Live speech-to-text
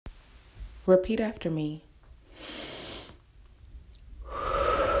Repeat after me.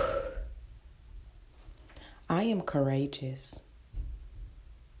 I am courageous.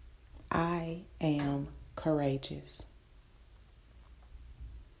 I am courageous.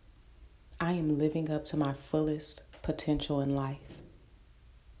 I am living up to my fullest potential in life.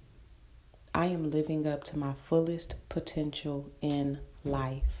 I am living up to my fullest potential in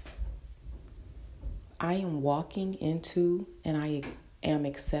life. I am walking into and I am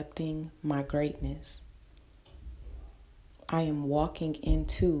accepting my greatness. I am walking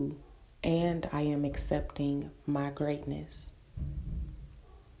into and I am accepting my greatness.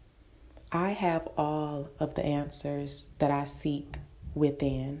 I have all of the answers that I seek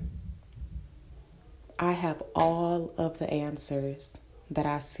within. I have all of the answers that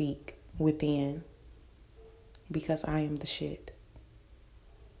I seek within because I am the shit.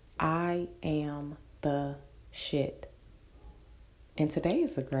 I am the shit. And today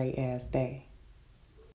is a great ass day.